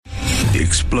The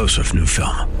explosive new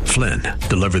film, Flynn,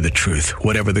 deliver the truth,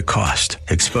 whatever the cost,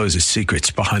 exposes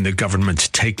secrets behind the government's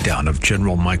takedown of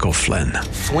General Michael Flynn.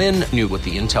 Flynn knew what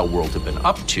the intel world had been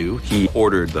up to. He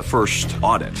ordered the first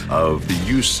audit of the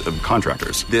use of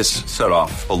contractors. This set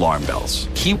off alarm bells.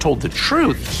 He told the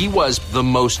truth. He was the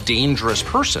most dangerous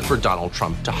person for Donald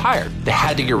Trump to hire. They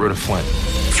had to get rid of Flynn.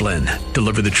 Flynn,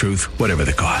 deliver the truth, whatever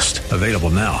the cost. Available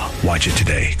now. Watch it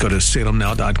today. Go to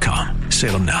salemnow.com.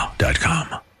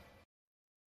 salemnow.com.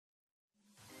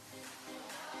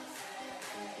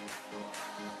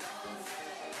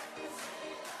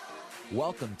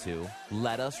 Welcome to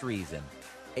Let Us Reason,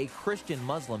 a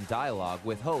Christian-Muslim dialogue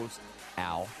with host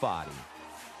Al Fadi.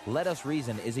 Let Us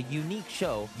Reason is a unique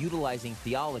show utilizing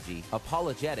theology,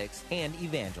 apologetics, and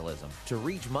evangelism to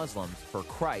reach Muslims for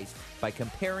Christ by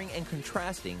comparing and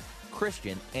contrasting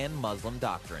Christian and Muslim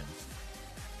doctrines.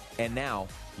 And now,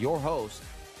 your host,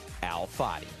 Al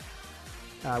Fadi.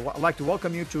 I'd like to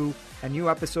welcome you to a new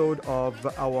episode of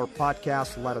our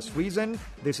podcast, Let Us Reason.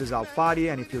 This is Al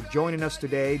Fadi, and if you're joining us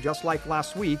today, just like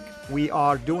last week, we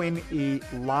are doing a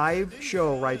live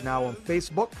show right now on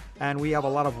Facebook, and we have a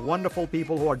lot of wonderful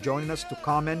people who are joining us to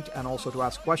comment and also to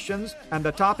ask questions. And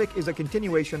the topic is a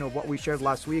continuation of what we shared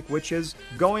last week, which is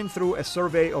going through a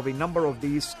survey of a number of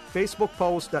these Facebook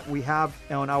posts that we have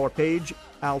on our page,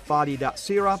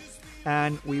 alfadi.sira,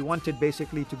 and we wanted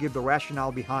basically to give the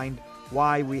rationale behind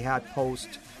why we had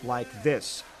posts like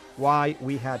this,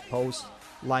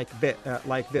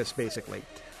 basically.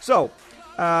 So,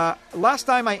 last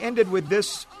time I ended with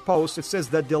this post. It says,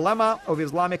 the dilemma of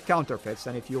Islamic counterfeits.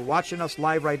 And if you're watching us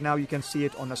live right now, you can see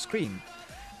it on the screen.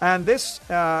 And this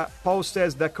post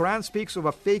says, the Quran speaks of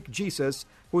a fake Jesus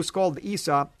who's called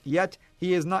Isa, yet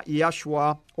he is not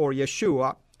Yeshua or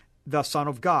Yeshua, the Son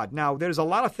of God. Now, there's a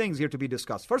lot of things here to be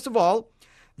discussed. First of all,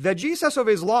 the Jesus of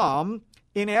Islam,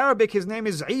 in Arabic, his name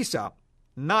is Isa,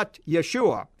 not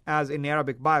Yeshua, as in the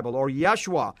Arabic Bible, or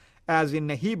Yeshua, as in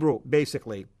the Hebrew,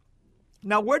 basically.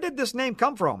 Now, where did this name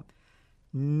come from?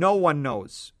 No one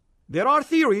knows. There are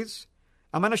theories.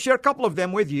 I'm going to share a couple of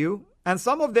them with you, and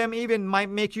some of them even might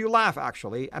make you laugh,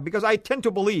 actually, because I tend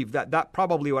to believe that that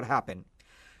probably would happen.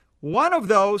 One of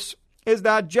those is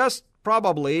that just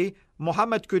probably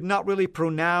Muhammad could not really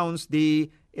pronounce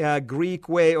the Greek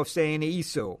way of saying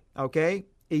Iso, okay?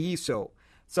 Iso.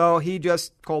 So he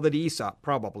just called it Isa,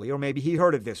 probably, or maybe he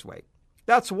heard it this way.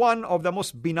 That's one of the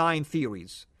most benign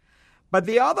theories. But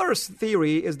the other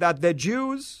theory is that the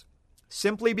Jews,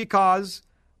 simply because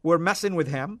we're messing with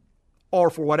him, or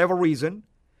for whatever reason,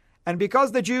 and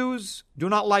because the Jews do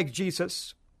not like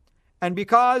Jesus, and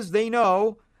because they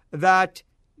know that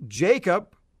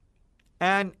Jacob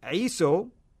and Esau,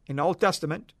 in the Old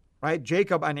Testament, right,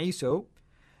 Jacob and Esau,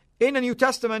 in the New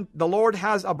Testament, the Lord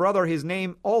has a brother. His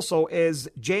name also is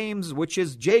James, which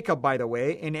is Jacob, by the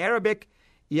way. In Arabic,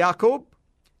 Yaqub,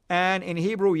 and in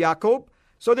Hebrew, Yaqub.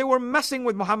 So they were messing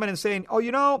with Muhammad and saying, oh,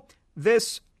 you know,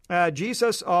 this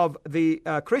Jesus of the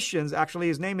Christians, actually,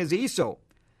 his name is Esau.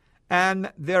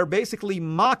 And they're basically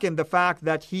mocking the fact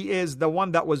that he is the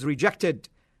one that was rejected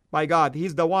by God.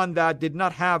 He's the one that did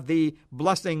not have the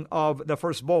blessing of the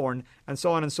firstborn, and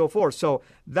so on and so forth. So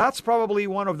that's probably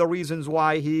one of the reasons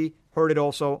why he heard it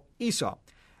also Esau.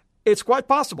 It's quite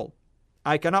possible.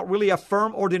 I cannot really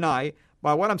affirm or deny,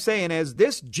 but what I'm saying is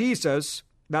this Jesus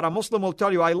that a Muslim will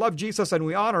tell you, I love Jesus and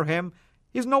we honor him,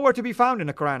 he's nowhere to be found in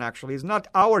the Quran, actually. He's not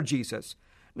our Jesus.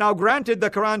 Now, granted, the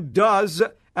Quran does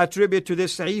attribute to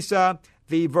this Isa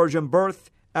the virgin birth,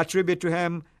 attribute to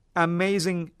him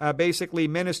amazing, basically,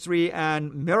 ministry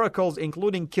and miracles,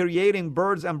 including creating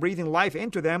birds and breathing life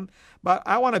into them. But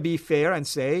I want to be fair and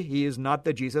say he is not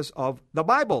the Jesus of the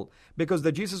Bible, because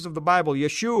the Jesus of the Bible,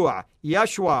 Yeshua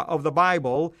of the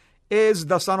Bible, is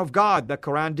the Son of God. The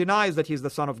Quran denies that he's the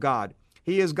Son of God.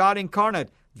 He is God incarnate.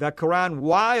 The Quran,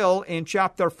 while in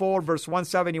chapter 4, verse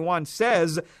 171,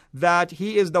 says that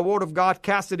he is the Word of God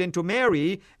casted into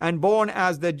Mary and born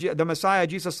as the Messiah,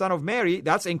 Jesus, son of Mary,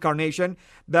 that's incarnation.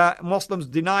 The Muslims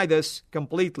deny this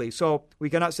completely. So we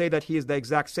cannot say that he is the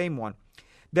exact same one.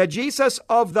 The Jesus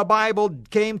of the Bible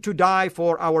came to die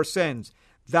for our sins.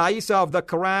 The Isa of the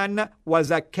Quran was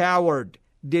a coward,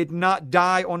 did not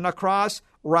die on the cross,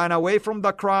 ran away from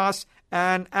the cross,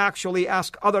 and actually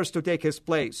asked others to take his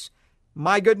place.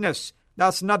 My goodness,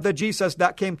 that's not the Jesus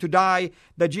that came to die.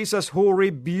 The Jesus who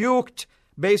rebuked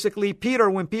basically Peter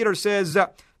when Peter says,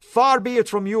 far be it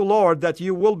from you, Lord, that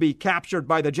you will be captured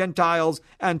by the Gentiles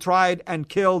and tried and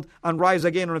killed and rise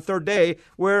again on the third day,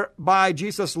 whereby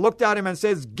Jesus looked at him and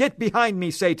says, get behind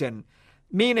me, Satan,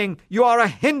 meaning you are a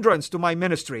hindrance to my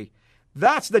ministry.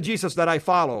 That's the Jesus that I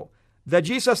follow. The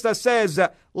Jesus that says,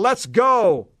 let's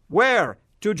go, where?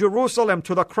 to Jerusalem,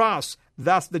 to the cross.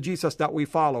 That's the Jesus that we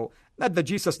follow. Not the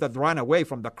Jesus that ran away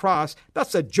from the cross.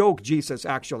 That's a joke Jesus,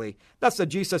 actually. That's the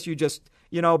Jesus you just,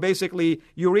 basically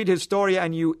you read his story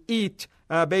and you eat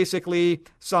basically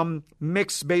some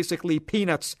mix, basically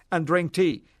peanuts and drink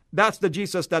tea. That's the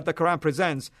Jesus that the Quran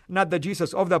presents, not the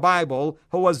Jesus of the Bible,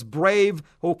 who was brave,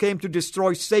 who came to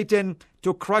destroy Satan,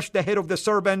 to crush the head of the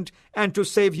serpent, and to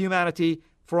save humanity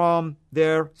from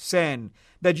their sin.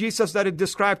 The Jesus that is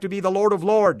described to be the Lord of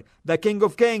Lords, the King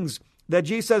of Kings, the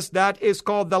Jesus that is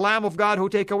called the Lamb of God who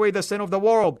take away the sin of the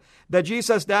world, the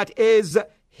Jesus that is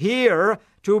here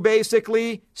to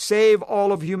basically save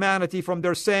all of humanity from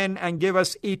their sin and give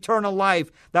us eternal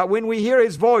life. That when we hear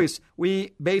his voice,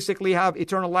 we basically have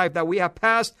eternal life, that we have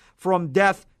passed from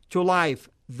death to life.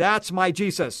 That's my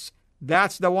Jesus.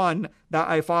 That's the one that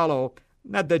I follow,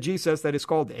 not the Jesus that is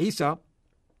called Isa.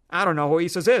 I don't know who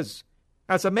Isa is.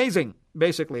 That's amazing,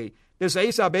 basically. This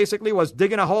Isa basically was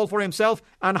digging a hole for himself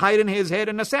and hiding his head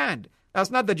in the sand.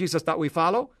 That's not the Jesus that we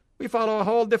follow. We follow a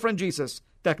whole different Jesus,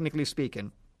 technically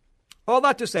speaking. All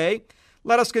that to say,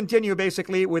 let us continue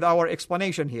basically with our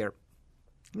explanation here.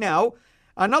 Now,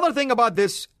 another thing about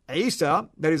this Isa,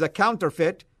 that is a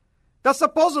counterfeit, that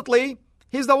supposedly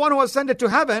he's the one who ascended to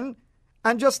heaven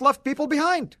and just left people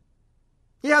behind.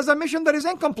 He has a mission that is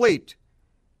incomplete.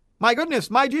 My goodness,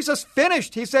 my Jesus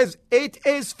finished. He says, it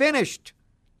is finished.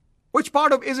 Which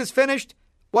part of is finished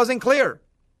wasn't clear.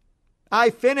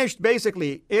 I finished,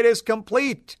 basically. It is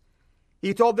complete.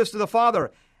 He told this to the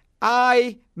Father.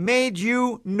 I made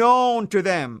you known to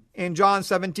them in John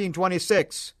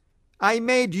 17:26. I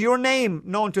made your name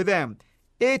known to them.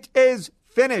 It is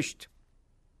finished.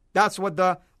 That's what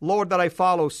the Lord that I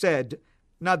follow said,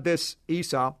 not this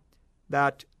Isa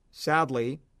that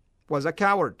sadly was a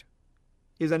coward.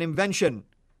 Is an invention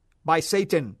by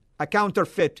Satan, a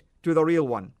counterfeit to the real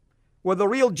one. With the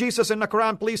real Jesus in the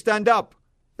Quran, please stand up.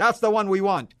 That's the one we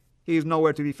want. He is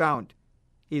nowhere to be found.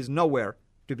 He is nowhere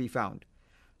to be found.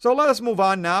 So let us move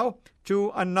on now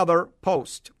to another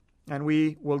post, and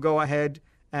we will go ahead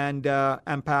and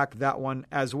unpack that one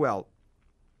as well.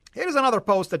 Here is another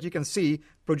post that you can see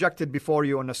projected before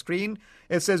you on the screen.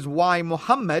 It says, why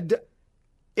Muhammad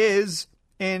is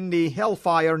in the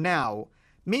hellfire now.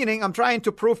 Meaning, I'm trying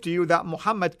to prove to you that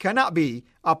Muhammad cannot be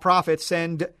a prophet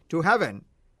sent to heaven.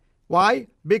 Why?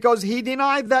 Because he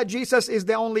denied that Jesus is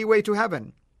the only way to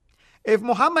heaven. If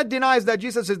Muhammad denies that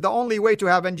Jesus is the only way to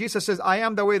heaven, Jesus says, I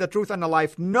am the way, the truth, and the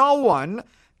life. No one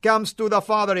comes to the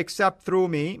Father except through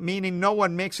me, meaning no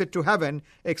one makes it to heaven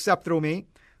except through me.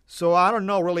 So I don't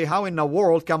know really how in the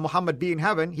world can Muhammad be in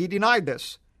heaven. He denied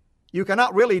this. You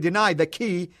cannot really deny the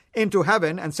key into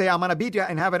heaven and say, I'm going to be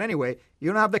in heaven anyway.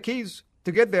 You don't have the keys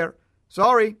to get there.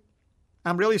 Sorry.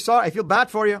 I'm really sorry. I feel bad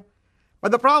for you.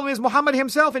 But the problem is Muhammad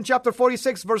himself in chapter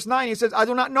 46, verse 9, he says, I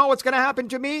do not know what's going to happen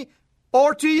to me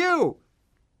or to you.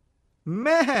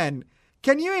 Man,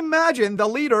 can you imagine the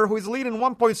leader who is leading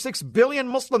 1.6 billion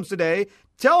Muslims today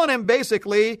telling him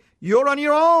basically, you're on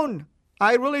your own.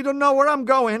 I really don't know where I'm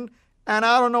going, and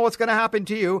I don't know what's going to happen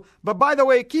to you. But by the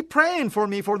way, keep praying for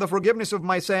me for the forgiveness of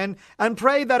my sin and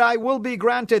pray that I will be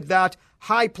granted that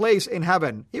high place in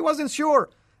heaven. He wasn't sure.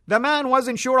 The man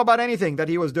wasn't sure about anything that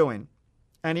he was doing.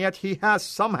 And yet he has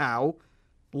somehow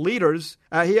leaders,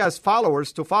 he has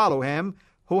followers to follow him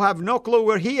who have no clue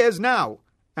where he is now.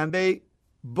 And they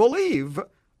believe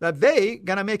that they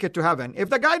going to make it to heaven. If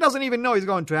the guy doesn't even know he's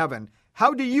going to heaven,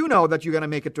 how do you know that you're going to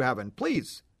make it to heaven?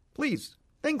 Please,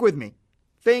 think with me.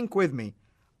 Think with me.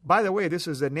 By the way, this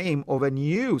is the name of a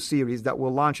new series that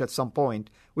we'll launch at some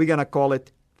point. We're going to call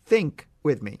it Think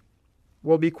With Me.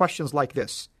 Will be questions like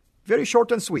this. Very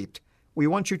short and sweet. We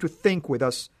want you to think with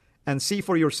us and see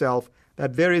for yourself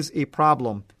that there is a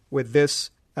problem with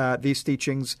these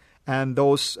teachings and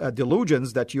those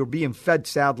delusions that you're being fed,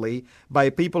 sadly, by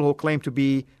people who claim to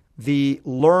be the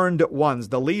learned ones,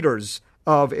 the leaders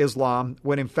of Islam,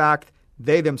 when in fact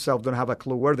they themselves don't have a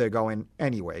clue where they're going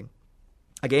anyway.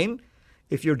 Again,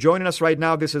 if you're joining us right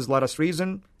now, this is Let Us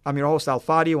Reason. I'm your host, Al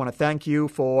Fadi. I want to thank you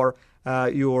for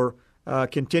your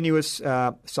continuous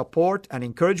support and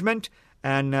encouragement.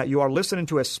 And you are listening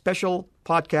to a special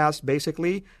podcast,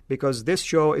 basically, because this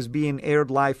show is being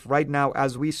aired live right now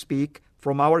as we speak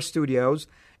from our studios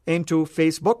into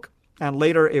Facebook. And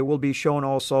later it will be shown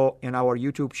also in our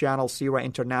YouTube channel, CIRA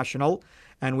International.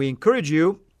 And we encourage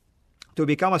you to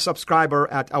become a subscriber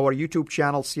at our YouTube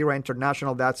channel, CIRA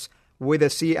International. That's with a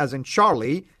C as in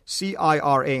Charlie,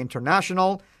 CIRA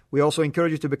International. We also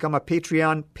encourage you to become a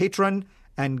Patreon patron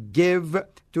and give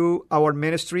to our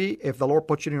ministry if the Lord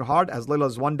puts it in your heart, as little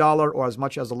as $1 or as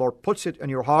much as the Lord puts it in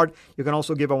your heart. You can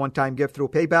also give a one-time gift through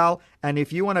PayPal. And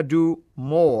if you want to do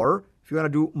more, if if you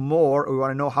want to do more, or you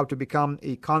want to know how to become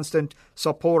a constant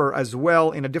supporter as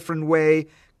well in a different way,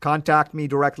 contact me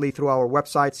directly through our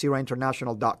website,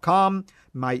 sirainternational.com.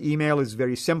 My email is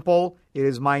very simple. It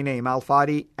is my name,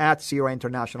 Al-Fadi, at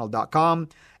sirainternational.com,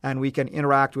 and we can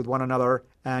interact with one another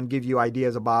and give you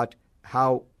ideas about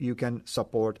how you can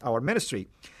support our ministry.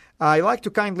 I like to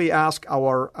kindly ask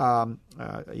our,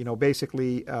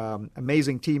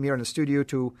 amazing team here in the studio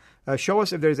to show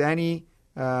us if there's any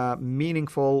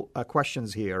meaningful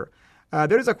questions here.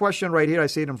 There is a question right here. I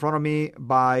see it in front of me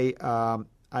by,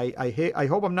 I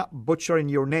hope I'm not butchering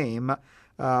your name,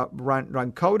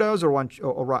 Rankodas,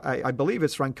 or I believe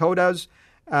it's Rankodas.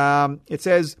 It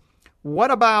says, what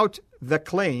about the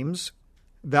claims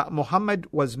that Muhammad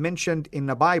was mentioned in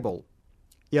the Bible?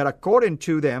 Yet according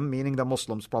to them, meaning the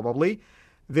Muslims probably,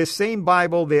 this same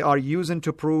Bible they are using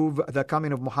to prove the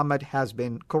coming of Muhammad has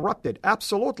been corrupted.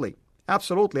 Absolutely.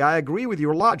 Absolutely. I agree with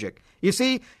your logic. You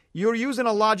see, you're using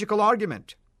a logical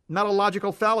argument, not a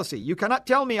logical fallacy. You cannot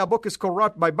tell me a book is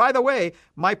corrupt by the way,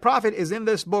 my prophet is in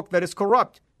this book that is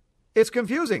corrupt. It's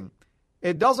confusing.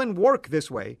 It doesn't work this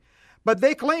way. But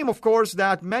they claim, of course,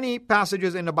 that many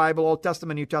passages in the Bible, Old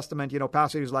Testament, New Testament,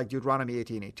 passages like Deuteronomy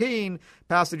 18:18,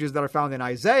 passages that are found in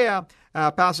Isaiah,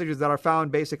 passages that are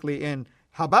found basically in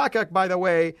Habakkuk, by the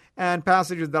way, and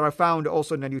passages that are found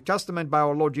also in the New Testament by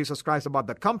our Lord Jesus Christ about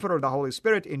the Comforter, the Holy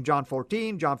Spirit, in John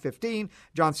 14, John 15,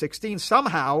 John 16.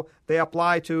 Somehow they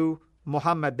apply to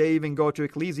Muhammad. They even go to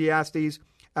Ecclesiastes,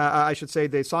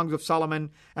 the Songs of Solomon,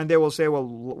 and they will say, well,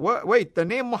 wait, the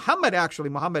name Muhammad, actually,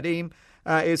 Muhammadim,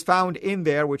 is found in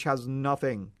there, which has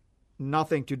nothing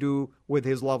to do with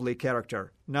his lovely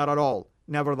character. Not at all.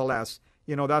 Nevertheless,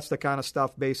 that's the kind of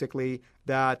stuff basically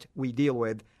that we deal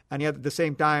with. And yet at the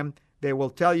same time, they will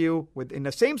tell you in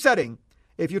the same setting,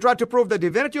 if you try to prove the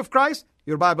divinity of Christ,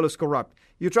 your Bible is corrupt.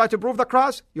 You try to prove the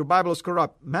cross, your Bible is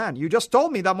corrupt. Man, you just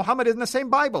told me that Muhammad is in the same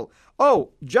Bible. Oh,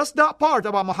 just that part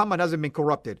about Muhammad hasn't been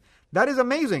corrupted. That is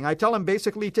amazing. I tell them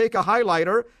basically take a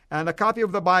highlighter and a copy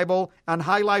of the Bible and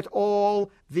highlight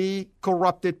all the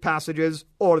corrupted passages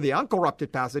or the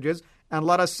uncorrupted passages, and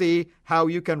let us see how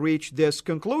you can reach this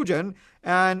conclusion.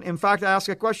 And in fact, I ask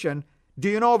a question. Do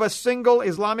you know of a single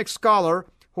Islamic scholar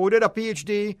who did a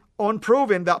PhD on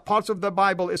proving that parts of the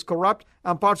Bible is corrupt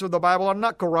and parts of the Bible are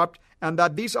not corrupt, and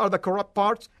that these are the corrupt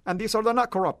parts and these are the not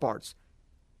corrupt parts?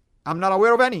 I'm not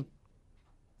aware of any.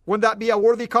 Wouldn't that be a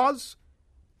worthy cause?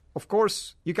 Of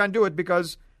course, you can do it,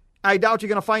 because I doubt you're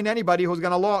going to find anybody who's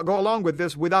going to go along with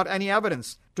this without any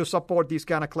evidence to support these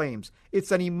kind of claims.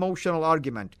 It's an emotional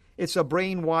argument. It's a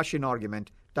brainwashing argument,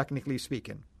 technically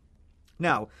speaking.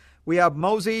 Now, we have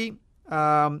Mosi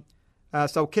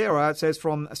Saukera. It says,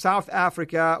 from South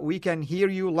Africa, we can hear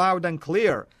you loud and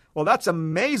clear. Well, that's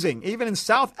amazing. Even in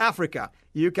South Africa,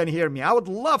 you can hear me. I would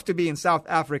love to be in South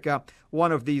Africa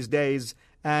one of these days.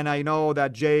 And I know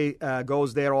that Jay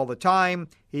goes there all the time.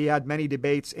 He had many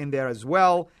debates in there as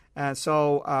well. And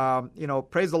so,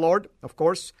 praise the Lord, of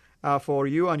course, for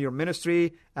you and your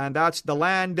ministry. And that's the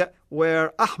land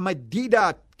where Ahmed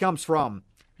Deedat comes from.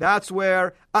 That's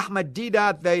where Ahmed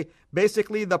Deedat, the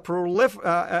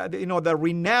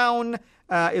renowned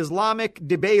Islamic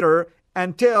debater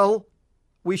until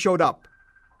we showed up.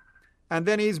 And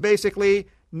then he's basically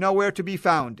nowhere to be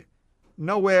found.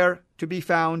 Nowhere to be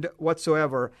found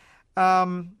whatsoever.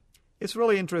 It's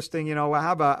really interesting.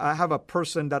 I have a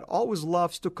person that always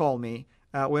loves to call me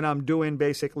when I'm doing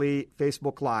basically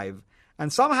Facebook Live.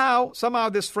 And somehow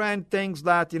this friend thinks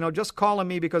that, just calling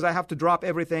me because I have to drop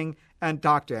everything and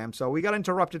talk to him. So we got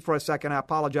interrupted for a second. I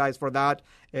apologize for that.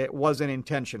 It wasn't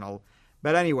intentional.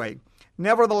 But anyway,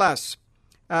 nevertheless,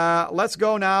 let's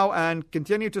go now and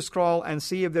continue to scroll and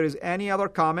see if there is any other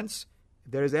comments.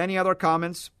 If there is any other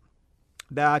comments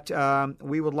that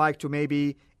we would like to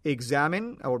maybe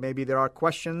examine, or maybe there are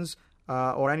questions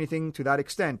or anything to that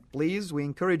extent, please, we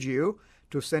encourage you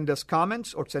to send us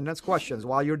comments or send us questions.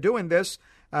 While you're doing this,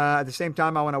 at the same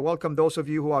time, I want to welcome those of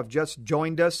you who have just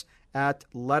joined us at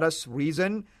Let Us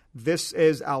Reason. This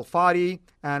is Al-Fadi,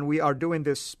 and we are doing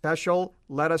this special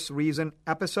Let Us Reason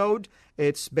episode.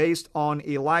 It's based on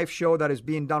a live show that is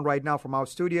being done right now from our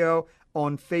studio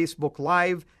on Facebook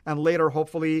Live, and later,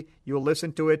 hopefully, you'll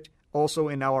listen to it also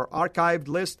in our archived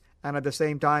list, and at the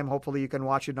same time, hopefully, you can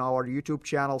watch it on our YouTube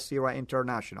channel, Sira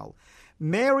International.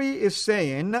 Mary is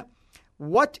saying,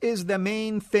 what is the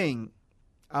main thing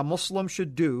a Muslim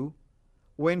should do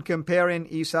when comparing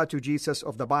Isa to Jesus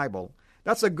of the Bible?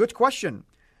 That's a good question.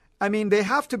 I mean, they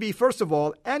have to be, first of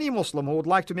all, any Muslim who would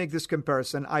like to make this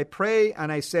comparison, I pray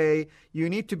and I say, you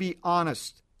need to be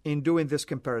honest in doing this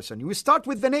comparison. You start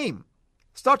with the name.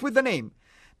 Start with the name.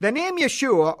 The name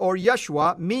Yeshua or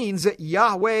Yeshua means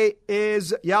Yahweh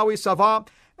Sava,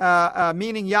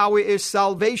 meaning Yahweh is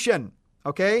salvation.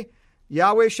 Okay?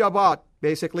 Yahweh Shabbat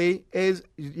basically is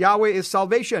Yahweh is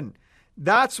salvation.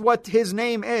 That's what his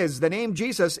name is. The name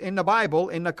Jesus in the Bible,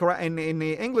 in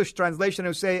the English translation,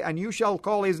 will say, and you shall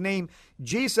call his name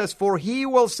Jesus, for he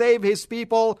will save his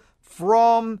people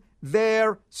from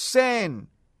their sin.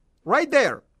 Right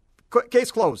there.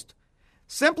 Case closed.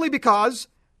 Simply because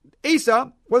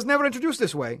Isa was never introduced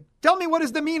this way. Tell me what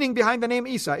is the meaning behind the name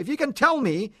Isa. If you can tell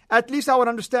me, at least I would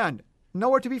understand.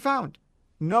 Nowhere to be found.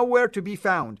 Nowhere to be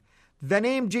found. The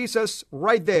name Jesus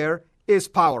right there is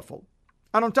powerful.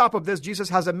 And on top of this, Jesus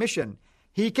has a mission.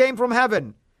 He came from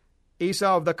heaven. Isa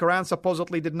of the Quran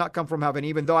supposedly did not come from heaven,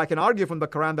 even though I can argue from the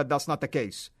Quran that that's not the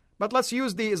case. But let's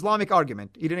use the Islamic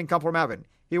argument. He didn't come from heaven.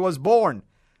 He was born.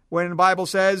 When the Bible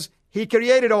says he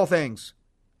created all things.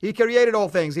 He created all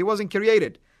things. He wasn't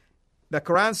created. The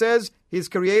Quran says he's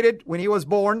created when he was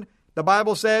born. The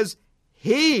Bible says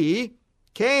he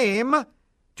came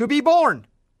to be born.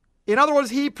 In other words,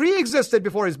 he pre-existed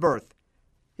before his birth.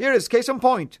 Here is case in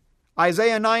point.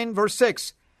 Isaiah 9 verse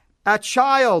 6. A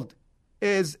child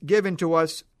is given to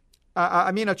us.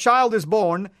 A child is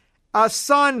born. A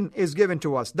son is given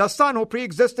to us. The son who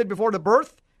pre-existed before the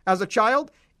birth as a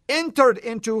child entered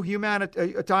into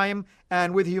humanity, time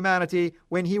and with humanity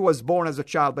when he was born as a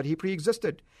child, but he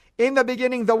pre-existed. In the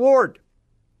beginning, the Word,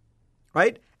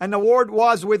 right? And the Word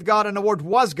was with God, and the Word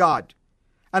was God.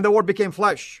 And the Word became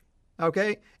flesh,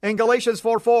 okay? In Galatians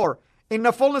 4:4, in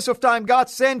the fullness of time, God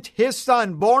sent his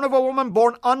Son, born of a woman,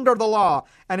 born under the law.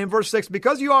 And in verse 6,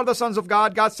 because you are the sons of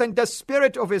God, God sent the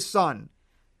Spirit of his Son.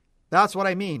 That's what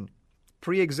I mean.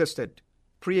 Pre-existed.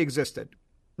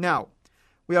 Now,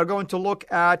 we are going to look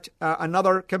at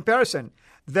another comparison.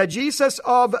 The Jesus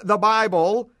of the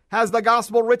Bible has the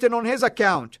gospel written on his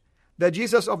account. The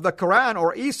Jesus of the Quran,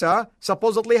 or Isa,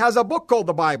 supposedly has a book called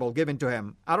the Bible given to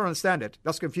him. I don't understand it.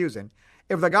 That's confusing.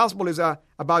 If the gospel is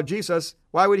about Jesus,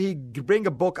 why would he bring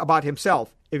a book about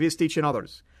himself if he's teaching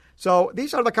others? So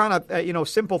these are the kind of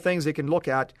simple things you can look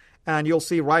at, and you'll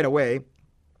see right away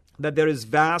that there is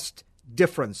vast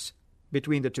difference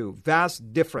between the two.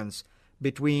 Vast difference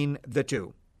between the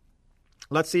two.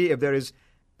 Let's see if there is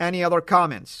any other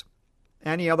comments.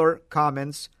 We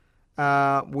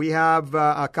have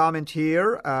a comment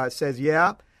here. Says,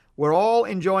 yeah, we're all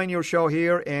enjoying your show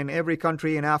here in every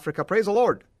country in Africa. Praise the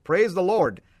Lord. Praise the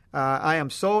Lord. I am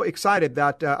so excited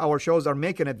that our shows are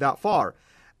making it that far.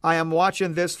 I am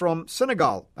watching this from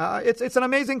Senegal. It's an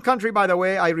amazing country, by the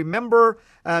way. I remember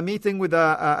meeting with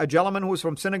a gentleman who was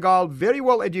from Senegal, very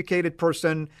well-educated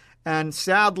person, and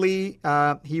sadly,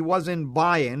 he wasn't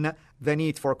buying the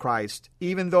need for Christ,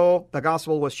 even though the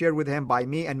gospel was shared with him by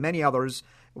me and many others.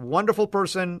 Wonderful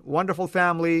person, wonderful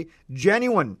family,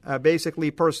 genuine,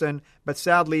 basically person, but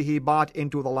sadly, he bought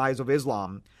into the lies of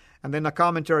Islam. And then the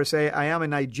commentary say, I am a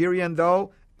Nigerian,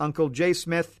 though. Uncle Jay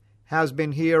Smith has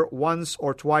been here once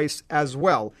or twice as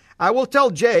well. I will tell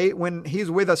Jay when he's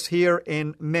with us here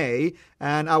in May,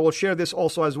 and I will share this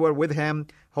also as well with him.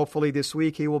 Hopefully this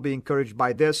week he will be encouraged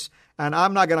by this. And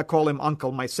I'm not going to call him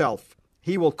uncle myself.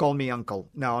 He will call me uncle.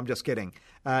 No, I'm just kidding.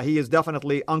 He is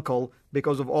definitely uncle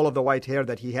because of all of the white hair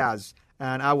that he has.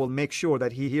 And I will make sure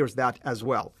that he hears that as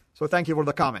well. So thank you for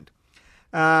the comment.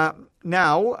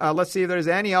 Now, let's see if there's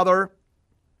any other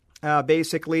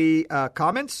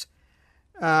comments.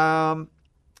 There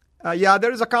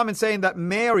is a comment saying that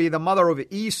Mary, the mother of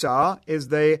Isa, is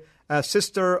the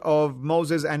sister of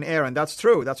Moses and Aaron. That's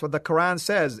true. That's what the Quran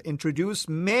says. Introduce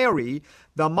Mary,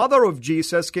 the mother of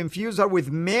Jesus, confuse her with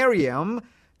Miriam,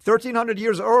 1,300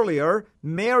 years earlier,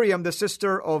 Miriam, the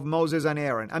sister of Moses and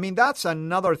Aaron. I mean, that's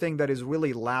another thing that is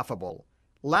really laughable.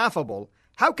 Laughable.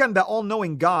 How can the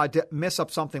all-knowing God mess up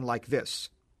something like this?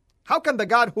 How can the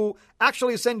God who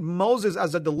actually sent Moses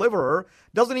as a deliverer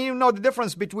doesn't even know the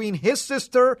difference between his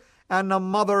sister and the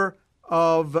mother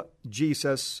of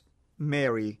Jesus,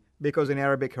 Mary? Because in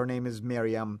Arabic, her name is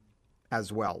Miriam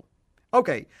as well.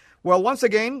 Okay, well, once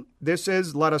again, this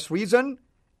is Let Us Reason,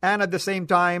 and at the same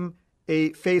time, a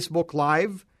Facebook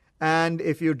Live. And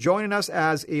if you're joining us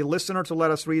as a listener to Let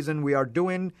Us Reason, we are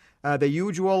doing the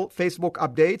usual Facebook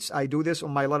updates. I do this on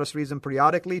my Let Us Reason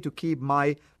periodically to keep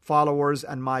my followers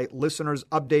and my listeners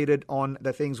updated on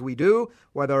the things we do,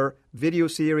 whether video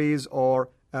series or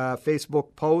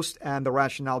Facebook post and the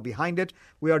rationale behind it.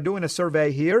 We are doing a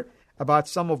survey here about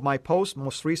some of my posts,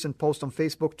 most recent posts on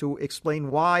Facebook, to explain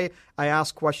why I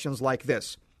ask questions like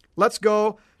this. Let's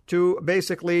go to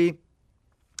basically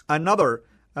another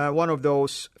one of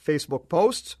those Facebook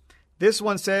posts. This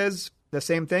one says the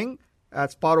same thing.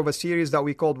 That's part of a series that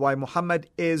we called Why Muhammad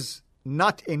is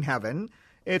not in heaven.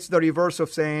 It's the reverse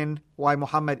of saying why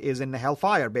Muhammad is in the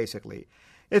hellfire, basically.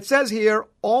 It says here,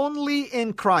 only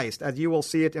in Christ, as you will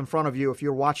see it in front of you if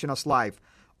you're watching us live,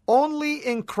 only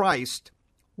in Christ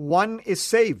one is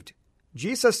saved.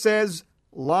 Jesus says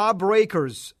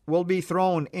lawbreakers will be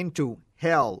thrown into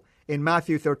hell in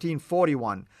Matthew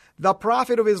 13:41. The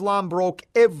Prophet of Islam broke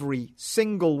every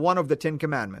single one of the 10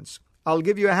 commandments. I'll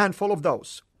give you a handful of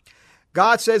those.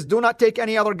 God says, do not take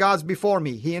any other gods before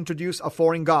me. He introduced a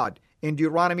foreign god. In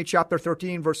Deuteronomy chapter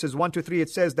 13, verses 1-3, it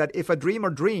says that if a dreamer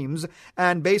dreams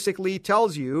and basically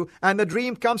tells you, and the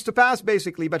dream comes to pass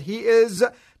basically, but he is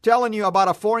telling you about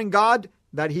a foreign god,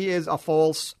 that he is a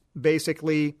false,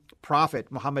 basically,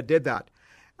 prophet. Muhammad did that.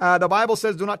 The Bible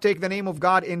says, do not take the name of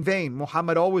God in vain.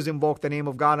 Muhammad always invoked the name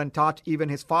of God and taught even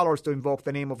his followers to invoke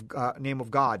the name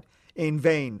of God in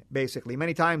vain, basically.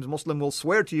 Many times Muslim will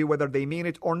swear to you whether they mean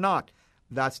it or not.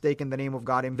 That's taking the name of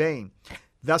God in vain.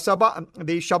 The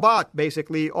Shabbat,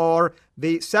 basically, or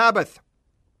the Sabbath,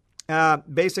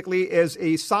 basically is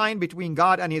a sign between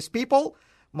God and his people.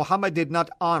 Muhammad did not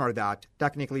honor that,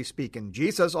 technically speaking.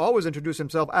 Jesus always introduced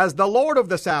himself as the Lord of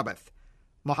the Sabbath.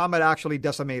 Muhammad actually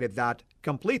decimated that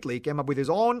completely, came up with his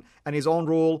own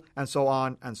rule, and so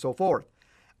on and so forth.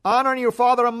 Honoring your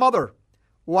father and mother.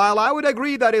 While I would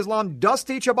agree that Islam does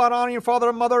teach about honoring your father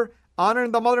and mother,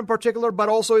 honoring the mother in particular, but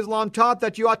also Islam taught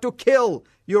that you ought to kill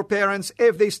your parents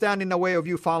if they stand in the way of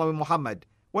you following Muhammad.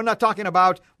 We're not talking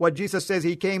about what Jesus says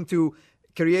he came to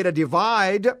create a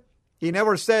divide. He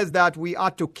never says that we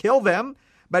ought to kill them,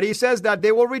 but he says that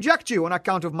they will reject you on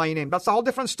account of my name. That's a whole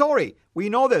different story. We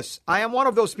know this. I am one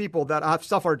of those people that have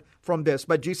suffered from this,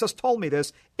 but Jesus told me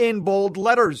this in bold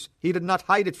letters. He did not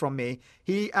hide it from me.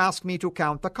 He asked me to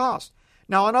count the cost.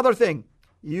 Now, another thing,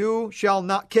 you shall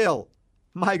not kill.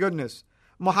 My goodness.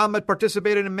 Muhammad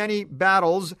participated in many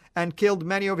battles and killed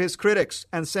many of his critics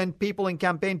and sent people in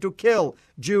campaign to kill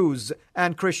Jews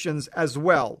and Christians as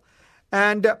well.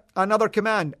 And another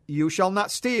command, you shall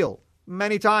not steal.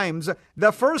 Many times,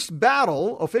 the first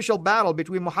battle, official battle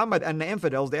between Muhammad and the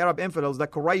infidels, the Arab infidels, the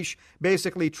Quraysh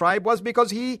basically tribe, was because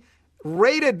he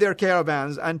raided their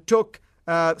caravans and took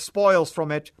spoils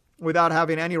from it without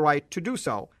having any right to do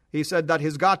so. He said that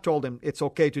his God told him it's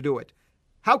okay to do it.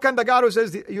 How can the God who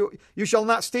says you shall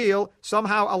not steal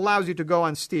somehow allows you to go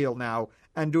and steal now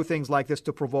and do things like this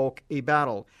to provoke a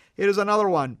battle? Here is another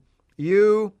one.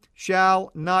 You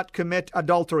shall not commit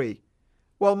adultery.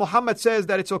 Well, Muhammad says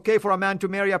that it's okay for a man to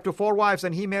marry up to 4 wives,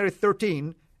 and he married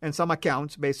 13 in some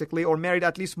accounts, basically, or married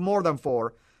at least more than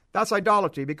 4. That's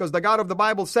idolatry, because the God of the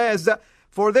Bible says,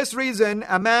 for this reason,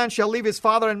 a man shall leave his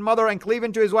father and mother and cleave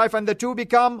unto his wife, and the two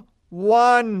become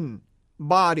one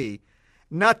body.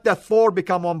 Not the 4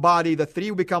 become one body, the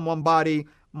 3 become one body.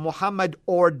 Muhammad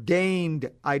ordained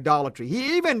idolatry.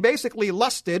 He even basically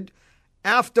lusted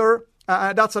after,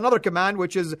 that's another command,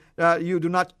 which is you do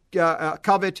not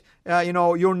covet,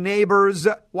 your neighbor's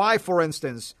wife, for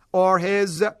instance, or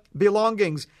his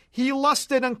belongings. He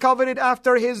lusted and coveted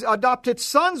after his adopted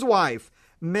son's wife,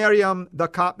 Maryam,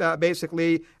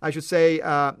 basically, I should say,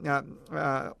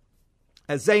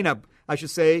 Zainab,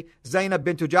 Zainab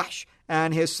bint Jahsh,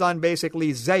 and his son,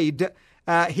 basically, Zayd.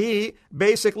 He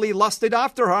basically lusted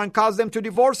after her and caused them to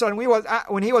divorce her. And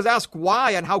when he was asked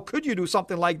why and how could you do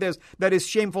something like this, that is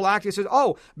shameful act, he says,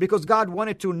 because God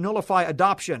wanted to nullify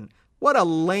adoption. What a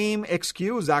lame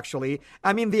excuse, actually.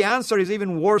 I mean, the answer is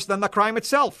even worse than the crime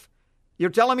itself. You're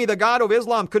telling me the God of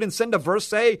Islam couldn't send a verse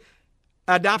say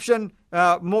adoption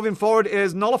moving forward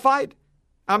is nullified?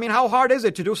 I mean, how hard is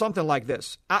it to do something like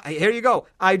this? Here you go.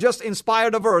 I just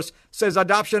inspired a verse, says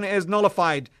adoption is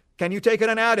nullified. Can you take it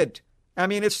and add it? I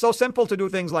mean, it's so simple to do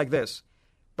things like this.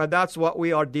 But that's what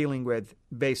we are dealing with,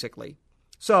 basically.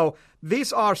 So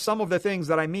these are some of the things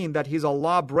that I mean that he's a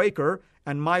lawbreaker,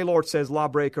 and my Lord says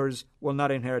lawbreakers will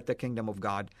not inherit the kingdom of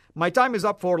God. My time is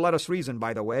up for Let Us Reason,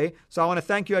 by the way. So I want to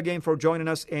thank you again for joining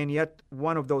us in yet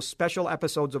one of those special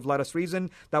episodes of Let Us Reason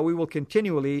that we will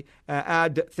continually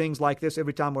add things like this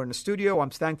every time we're in the studio. I'm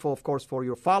thankful, of course, for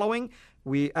your following.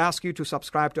 We ask you to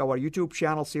subscribe to our YouTube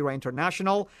channel, CIRA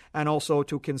International, and also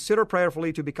to consider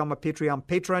prayerfully to become a Patreon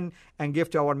patron and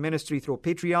give to our ministry through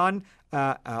Patreon,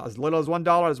 as little as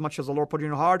 $1, as much as the Lord put in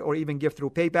your heart, or even give through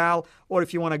PayPal. Or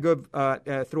if you want to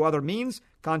give through other means,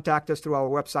 contact us through our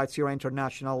website, CIRA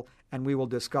International, and we will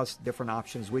discuss different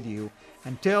options with you.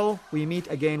 Until we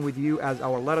meet again with you as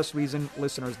our Let Us Reason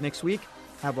listeners next week,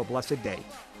 have a blessed day.